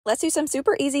Let's do some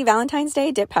super easy Valentine's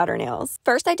Day dip powder nails.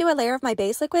 First, I do a layer of my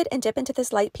base liquid and dip into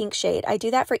this light pink shade. I do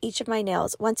that for each of my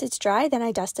nails. Once it's dry, then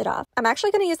I dust it off. I'm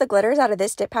actually going to use the glitters out of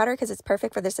this dip powder because it's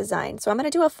perfect for this design. So I'm going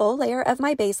to do a full layer of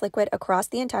my base liquid across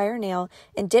the entire nail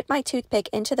and dip my toothpick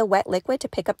into the wet liquid to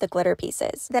pick up the glitter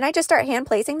pieces. Then I just start hand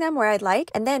placing them where I'd like,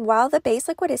 and then while the base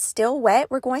liquid is still wet,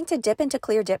 we're going to dip into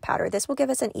clear dip powder. This will give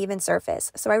us an even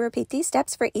surface. So I repeat these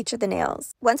steps for each of the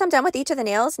nails. Once I'm done with each of the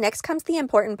nails, next comes the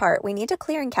important part. We need to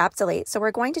clear encapsulate. So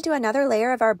we're going to do another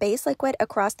layer of our base liquid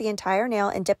across the entire nail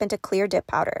and dip into clear dip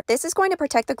powder. This is going to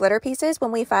protect the glitter pieces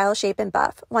when we file, shape, and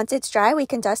buff. Once it's dry, we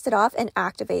can dust it off and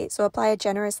activate. So apply a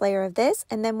generous layer of this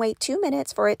and then wait 2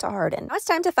 minutes for it to harden. Now it's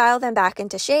time to file them back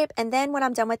into shape, and then when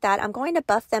I'm done with that, I'm going to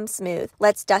buff them smooth.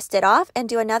 Let's dust it off and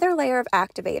do another layer of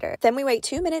activator. Then we wait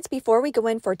 2 minutes before we go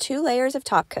in for 2 layers of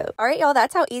top coat. All right, y'all,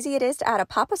 that's how easy it is to add a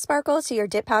pop of sparkle to your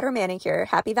dip powder manicure.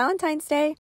 Happy Valentine's Day!